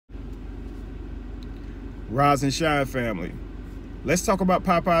Rise and shine, family. Let's talk about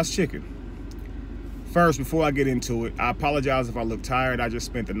Popeyes chicken. First, before I get into it, I apologize if I look tired. I just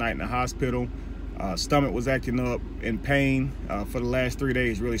spent the night in the hospital. Stomach was acting up, in pain for the last 3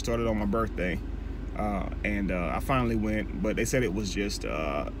 days. Really started on my birthday. I finally went, but they said it was just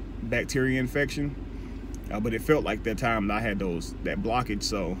bacteria infection. But it felt like that time that I had that blockage.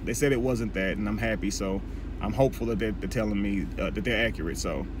 So they said it wasn't that, and I'm happy. So I'm hopeful that they're telling me that they're accurate.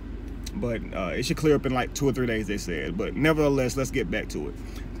 So, but it should clear up in like 2 or 3 days, they said. But nevertheless, let's get back to it.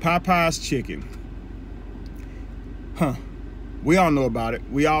 Popeyes chicken. We all know about it.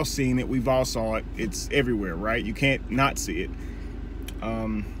 We all seen it. We've all saw it. It's everywhere, right? You can't not see it.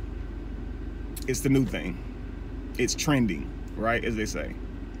 It's the new thing. It's trending, right? As they say.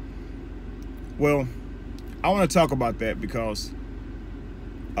 Well, I want to talk about that because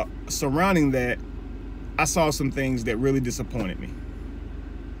surrounding that, I saw some things that really disappointed me.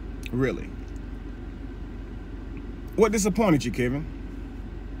 Really. What disappointed you, Kevin?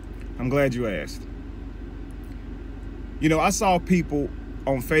 I'm glad you asked. You know, I saw people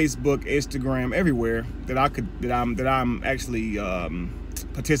on Facebook, Instagram, everywhere that I'm actually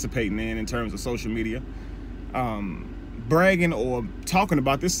participating in terms of social media, bragging or talking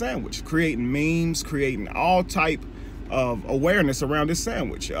about this sandwich, creating memes, creating all type of awareness around this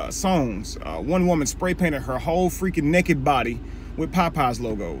sandwich. Songs. One woman spray painted her whole freaking naked body with Popeyes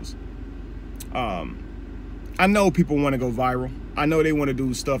logos. I know people want to go viral. I know they want to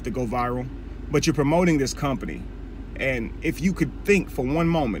do stuff to go viral, but you're promoting this company. And if you could think for one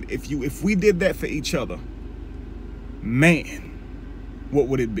moment, if we did that for each other, man, what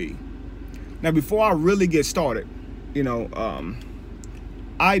would it be? Now, before I really get started, you know,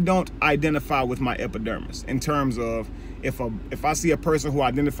 I don't identify with my epidermis in terms of if I see a person who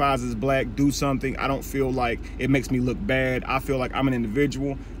identifies as black do something, I don't feel like it makes me look bad. I feel like I'm an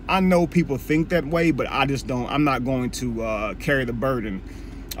individual. I know people think that way, but I just don't. I'm not going to carry the burden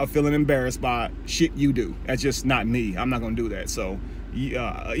of feeling embarrassed by shit you do. That's just not me. I'm not going to do that. So,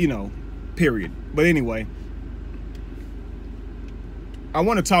 you know, period. But anyway, I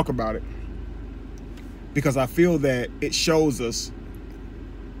want to talk about it because I feel that it shows us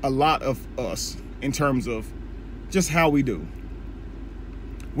a lot of us in terms of just how we do.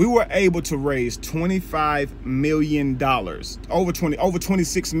 We were able to raise $25 million, over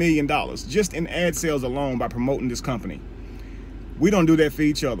 $26 million just in ad sales alone by promoting this company. We don't do that for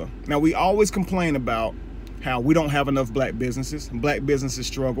each other. Now, we always complain about how we don't have enough black businesses. Black businesses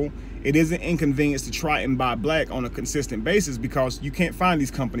struggle. It is an inconvenience to try and buy black on a consistent basis because you can't find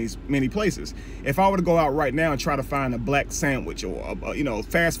these companies many places. If I were to go out right now and try to find a black sandwich or a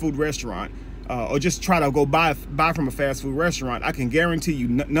fast food restaurant, or just try to go buy from a fast food restaurant, I can guarantee you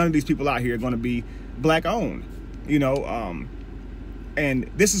none of these people out here are going to be black owned. You know,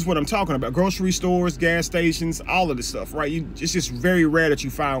 and this is what I'm talking about. Grocery stores, gas stations, all of this stuff, right? It's just very rare that you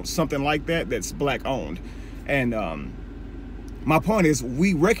find something like that that's black owned. And my point is,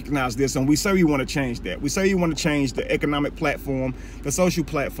 we recognize this and we say we want to change that. We say we want to change the economic platform, the social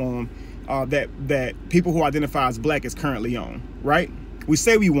platform that people who identify as black is currently on, right? We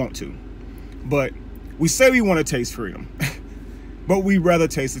say we want to, but we say we want to taste freedom, but we'd rather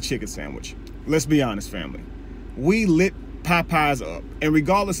taste a chicken sandwich. Let's be honest, family. We lit Popeyes up, and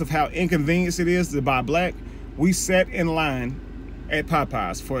regardless of how inconvenient it is to buy black, we sat in line at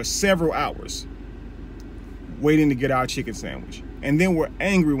Popeyes for several hours waiting to get our chicken sandwich, and then we're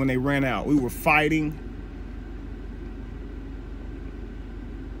angry when they ran out. We were fighting,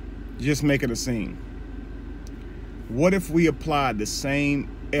 just making a scene. What if we applied the same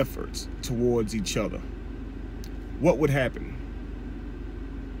efforts towards each other? What would happen?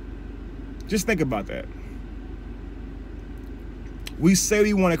 Just think about that. We say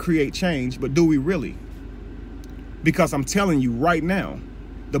we want to create change, but do we really? Because I'm telling you right now,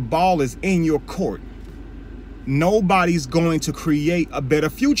 the ball is in your court. Nobody's going to create a better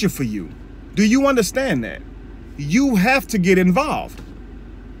future for you. Do you understand that? You have to get involved.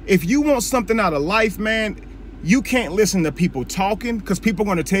 If you want something out of life, man, you can't listen to people talking, because people are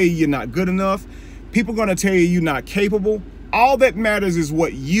going to tell you you're not good enough. People are going to tell you you're not capable. All that matters is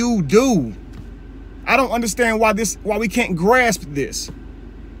what you do. I don't understand why we can't grasp this.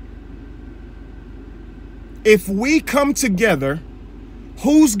 If we come together,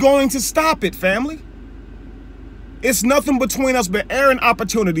 who's going to stop it, family? It's nothing between us but air and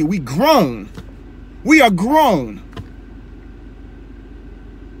opportunity. We grown. We are grown.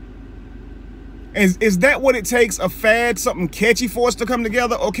 Is that what it takes, a fad, something catchy for us to come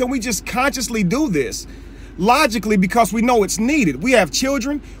together? Or can we just consciously do this? Logically, because we know it's needed. We have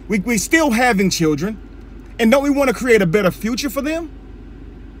children. We still having children. And don't we want to create a better future for them?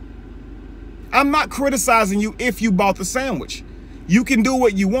 I'm not criticizing you if you bought the sandwich. You can do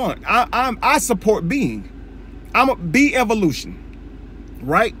what you want. I support being. I'm a be evolution,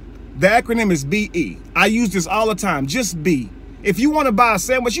 right? The acronym is BE. I use this all the time. Just be. If you want to buy a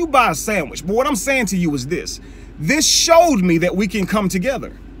sandwich, you buy a sandwich. But what I'm saying to you is this. This showed me that we can come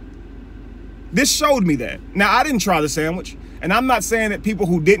together. This showed me that. Now, I didn't try the sandwich. And I'm not saying that people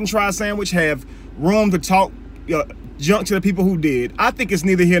who didn't try a sandwich have room to talk junk to the people who did. I think it's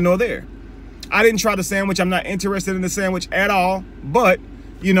neither here nor there. I didn't try the sandwich. I'm not interested in the sandwich at all. But,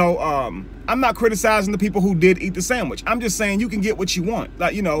 you know, I'm not criticizing the people who did eat the sandwich. I'm just saying you can get what you want.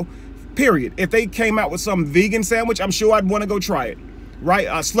 Like, you know, period. If they came out with some vegan sandwich, I'm sure I'd want to go try it. Right?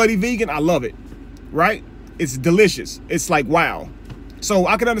 Slutty vegan, I love it. Right? It's delicious. It's like, wow. So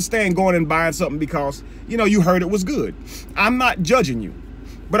I can understand going and buying something because, you know, you heard it was good. I'm not judging you.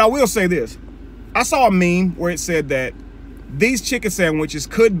 But I will say this. I saw a meme where it said that these chicken sandwiches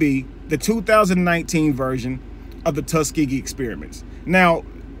could be the 2019 version of the Tuskegee experiments. Now,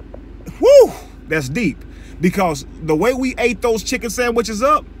 whew, that's deep. Because the way we ate those chicken sandwiches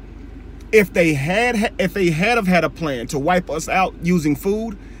up, if they had had a plan to wipe us out using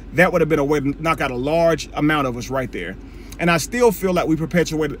food, that would have been a way to knock out a large amount of us right there. And I still feel like we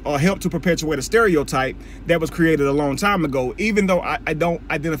perpetuated or helped to perpetuate a stereotype that was created a long time ago, even though I don't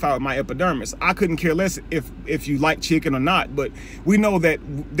identify with my epidermis. I couldn't care less if you like chicken or not, but we know that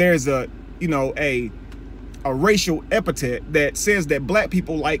there's a, you know, a racial epithet that says that black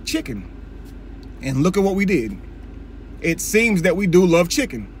people like chicken. And look at what we did. It seems that we do love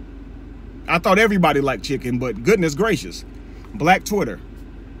chicken. I thought everybody liked chicken, but goodness gracious, Black Twitter.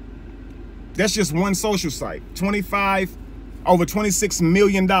 That's just one social site. Over $26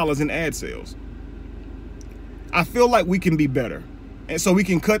 million in ad sales. I feel like we can be better. And so we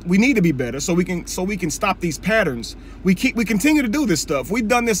need to be better so we can stop these patterns. We continue to do this stuff. We've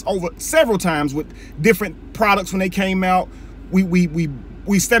done this over several times with different products when they came out. We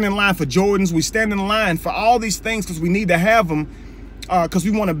stand in line for Jordans. We stand in line for all these things because we need to have them because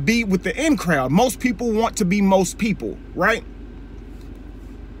we want to be with the in crowd. Most people want to be most people, right?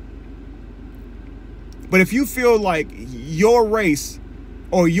 But if you feel like your race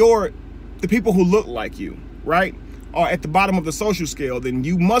or the people who look like you, right, are at the bottom of the social scale, then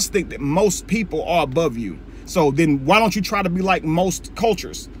you must think that most people are above you. So then why don't you try to be like most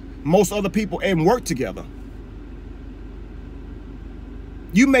cultures, most other people, and work together?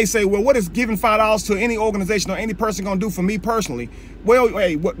 You may say, well, what is giving $5 to any organization or any person gonna do for me personally? Well,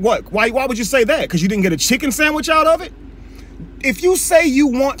 hey, what? Why would you say that? Because you didn't get a chicken sandwich out of it? If you say you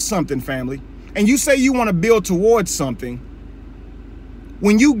want something, family, and you say you want to build towards something,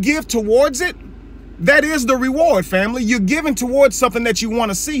 when you give towards it, that is the reward, family. You're giving towards something that you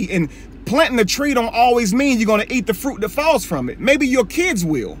want to see. And planting a tree don't always mean you're going to eat the fruit that falls from it. Maybe your kids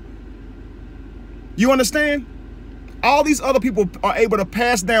will. You understand? All these other people are able to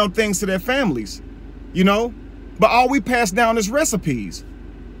pass down things to their families, you know? But all we pass down is recipes.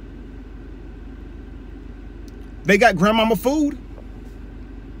 They got grandmama food.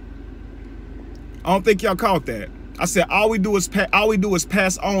 I don't think y'all caught that. I said all we do is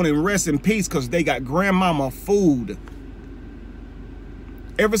pass on and rest in peace because they got grandmama food.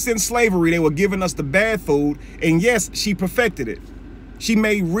 Ever since slavery, they were giving us the bad food, and yes, she perfected it. She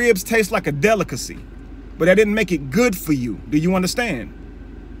made ribs taste like a delicacy, but that didn't make it good for you. Do you understand?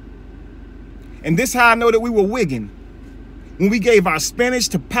 And this is how I know that we were wigging. When we gave our spinach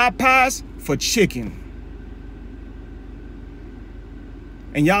to Popeyes for chicken.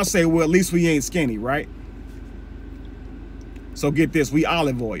 And y'all say, well, at least we ain't skinny, right? So get this, we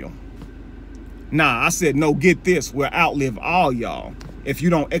olive oil. Nah, I said, no, get this, we'll outlive all y'all if you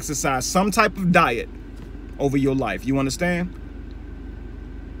don't exercise some type of diet over your life. You understand?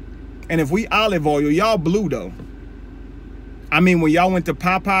 And if we olive oil, y'all blue though. I mean, when y'all went to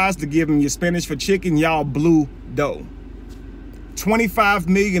Popeyes to give them your spinach for chicken, y'all blue dough. 25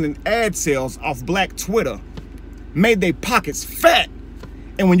 million in ad sales off Black Twitter made their pockets fat.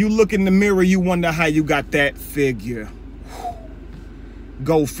 And when you look in the mirror, you wonder how you got that figure.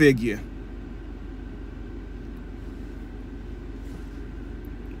 Go figure.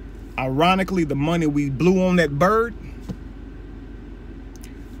 Ironically, the money we blew on that bird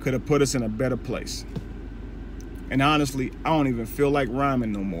could have put us in a better place. And honestly, I don't even feel like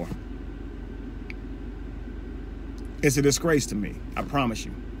rhyming no more. It's a disgrace to me, I promise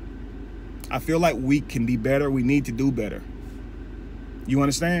you. I feel like we can be better. We need to do better. You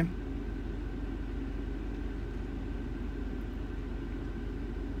understand?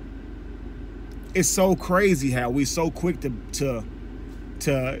 It's so crazy how we so quick to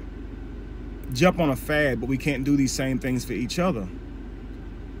jump on a fad, but we can't do these same things for each other.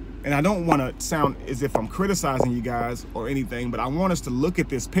 And I don't want to sound as if I'm criticizing you guys or anything, but I want us to look at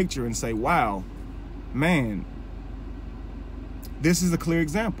this picture and say, wow, man, this is a clear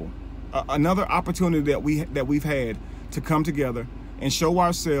example. Another opportunity that we've had to come together and show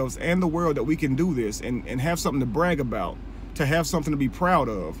ourselves and the world that we can do this and have something to brag about, to have something to be proud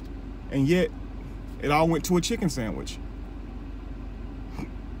of. And yet it all went to a chicken sandwich.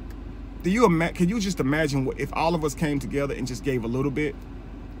 Can you just imagine what if all of us came together and just gave a little bit?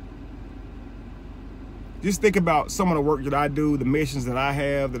 Just think about some of the work that I do, the missions that I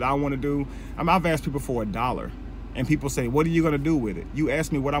have, that I want to do. I've asked people for $1, and people say, what are you going to do with it? You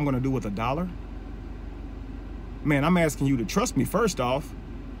ask me what I'm going to do with $1? Man, I'm asking you to trust me first off,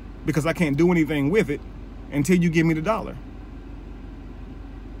 because I can't do anything with it until you give me the $1.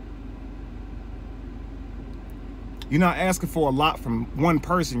 You're not asking for a lot from one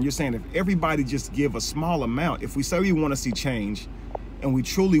person. You're saying if everybody just give a small amount, if we say we want to see change, and we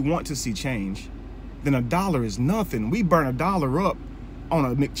truly want to see change, then $1 is nothing. We burn $1 up on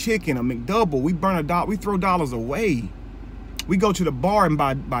a McChicken, a McDouble. We burn $1. We throw dollars away. We go to the bar and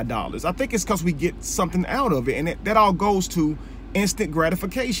buy dollars. I think it's because we get something out of it, and that all goes to instant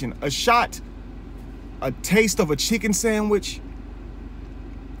gratification. A shot, a taste of a chicken sandwich,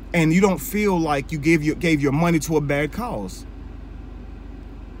 and you don't feel like you gave your money to a bad cause.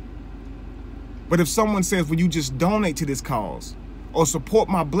 But if someone says, "Will you just donate to this cause or support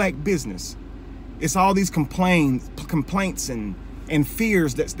my black business?" It's all these complaints and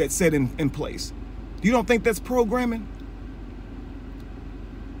fears that's set in place. You don't think that's programming?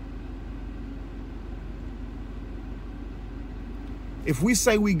 If we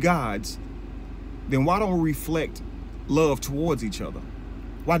say we gods, then why don't we reflect love towards each other?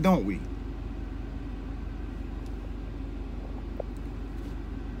 Why don't we?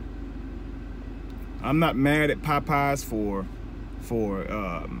 I'm not mad at Popeyes for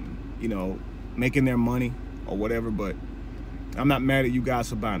you know, making their money or whatever, but I'm not mad at you guys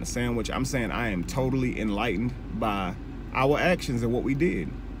for buying a sandwich. I'm saying I am totally enlightened by our actions and what we did.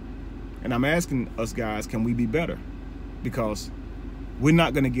 And I'm asking us guys, can we be better? Because we're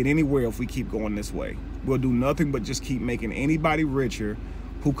not going to get anywhere if we keep going this way. We'll do nothing but just keep making anybody richer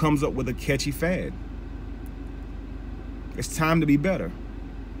who comes up with a catchy fad. It's time to be better.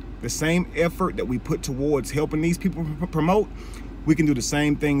 The same effort that we put towards helping these people promote, we can do the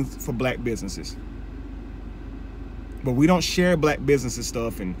same things for black businesses. But we don't share black businesses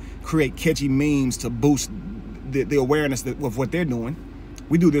stuff and create catchy memes to boost the awareness of what they're doing.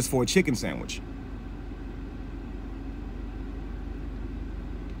 We do this for a chicken sandwich.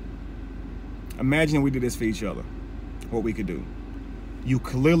 Imagine we did this for each other, what we could do. You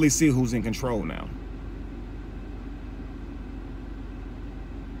clearly see who's in control now.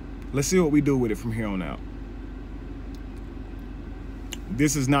 Let's see what we do with it from here on out.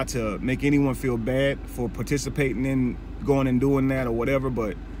 This is not to make anyone feel bad for participating in going and doing that or whatever,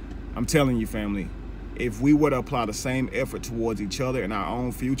 but I'm telling you, family, if we were to apply the same effort towards each other and our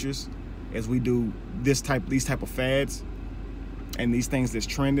own futures as we do these type of fads and these things that's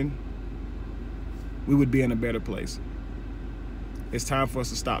trending, we would be in a better place. It's time for us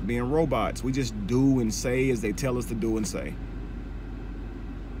to stop being robots. We just do and say as they tell us to do and say.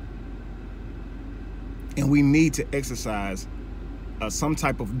 And we need to exercise some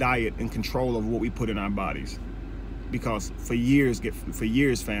type of diet and control of what we put in our bodies, because for years,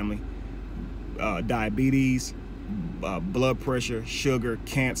 family, diabetes, blood pressure, sugar,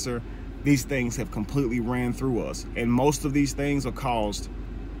 cancer, these things have completely ran through us, and most of these things are caused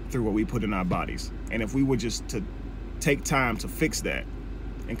through what we put in our bodies. And if we were just to take time to fix that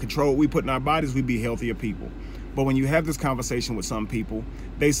and control what we put in our bodies, we'd be healthier people. But when you have this conversation with some people,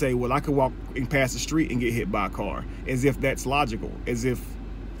 they say, well, I could walk past the street and get hit by a car, as if that's logical, as if,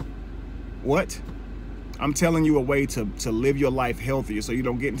 what? I'm telling you a way to live your life healthier so you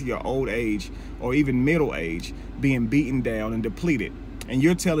don't get into your old age or even middle age being beaten down and depleted. And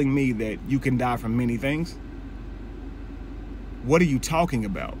you're telling me that you can die from many things? What are you talking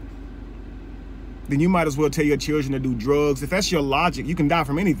about? Then you might as well tell your children to do drugs. If that's your logic, you can die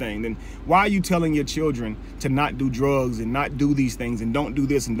from anything. Then why are you telling your children to not do drugs and not do these things and don't do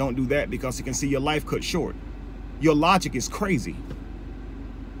this and don't do that because you can see your life cut short? Your logic is crazy.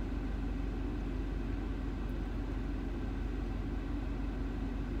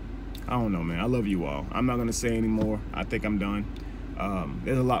 I don't know, man. I love you all. I'm not going to say anymore. I think I'm done.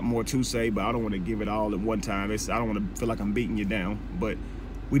 There's a lot more to say, but I don't want to give it all at one time. I don't want to feel like I'm beating you down, but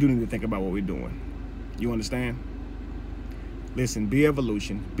we do need to think about what we're doing. You understand? Listen, be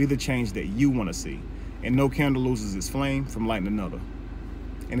evolution. Be the change that you want to see. And no candle loses its flame from lighting another.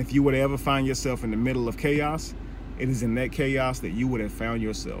 And if you were to ever find yourself in the middle of chaos, It is in that chaos that you would have found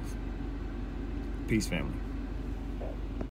yourself. Peace, family.